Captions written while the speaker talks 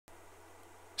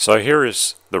So here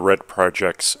is the Red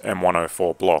Project's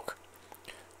M104 block.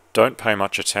 Don't pay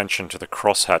much attention to the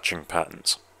cross-hatching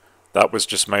patterns. That was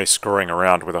just me screwing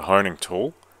around with a honing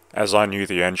tool, as I knew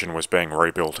the engine was being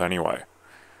rebuilt anyway.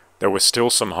 There were still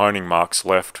some honing marks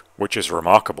left, which is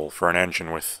remarkable for an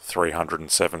engine with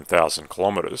 307,000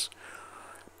 kilometers.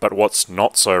 But what's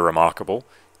not so remarkable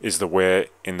is the wear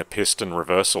in the piston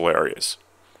reversal areas.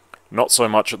 Not so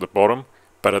much at the bottom,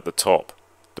 but at the top.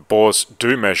 The bores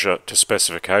do measure to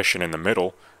specification in the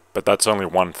middle, but that's only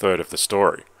 1/3 of the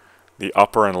story. The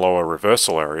upper and lower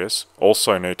reversal areas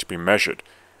also need to be measured,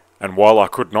 and while I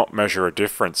could not measure a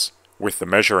difference with the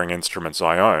measuring instruments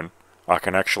I own, I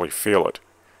can actually feel it.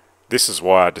 This is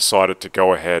why I decided to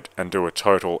go ahead and do a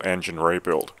total engine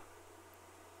rebuild.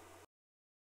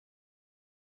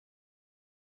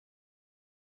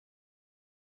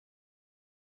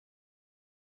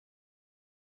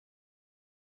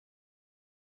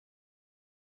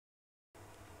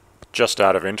 Just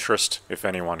out of interest, if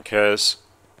anyone cares,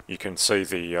 you can see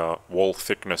the wall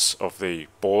thickness of the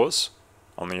bores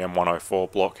on the M104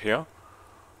 block here.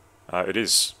 It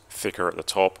is thicker at the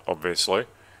top, obviously.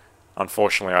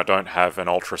 Unfortunately, I don't have an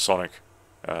ultrasonic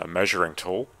measuring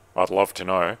tool. I'd love to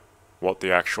know what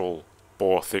the actual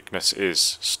bore thickness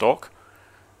is stock.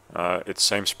 It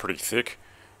seems pretty thick.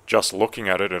 Just looking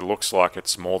at it, it looks like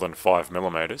it's more than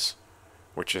 5mm,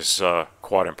 which is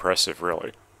quite impressive,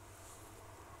 really.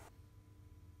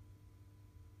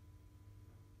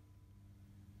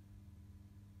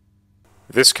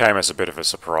 This came as a bit of a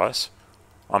surprise.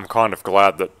 I'm kind of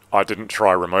glad that I didn't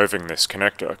try removing this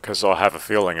connector, because I have a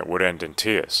feeling it would end in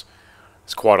tears.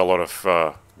 There's quite a lot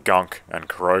of gunk and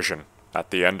corrosion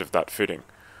at the end of that fitting.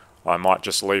 I might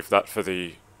just leave that for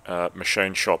the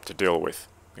machine shop to deal with,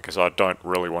 because I don't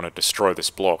really want to destroy this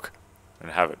block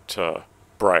and have it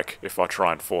break if I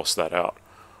try and force that out.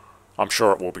 I'm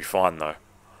sure it will be fine though.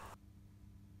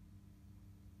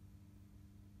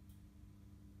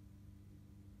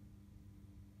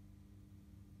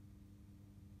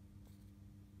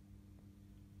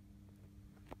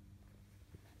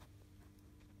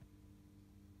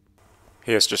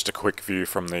 Here's just a quick view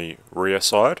from the rear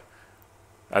side.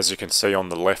 As you can see on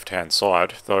the left hand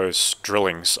side, those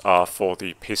drillings are for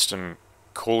the piston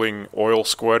cooling oil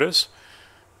squirters.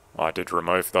 I did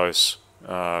remove those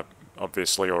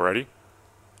obviously already.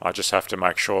 I just have to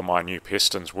make sure my new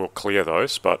pistons will clear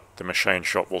those, but the machine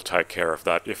shop will take care of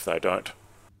that if they don't.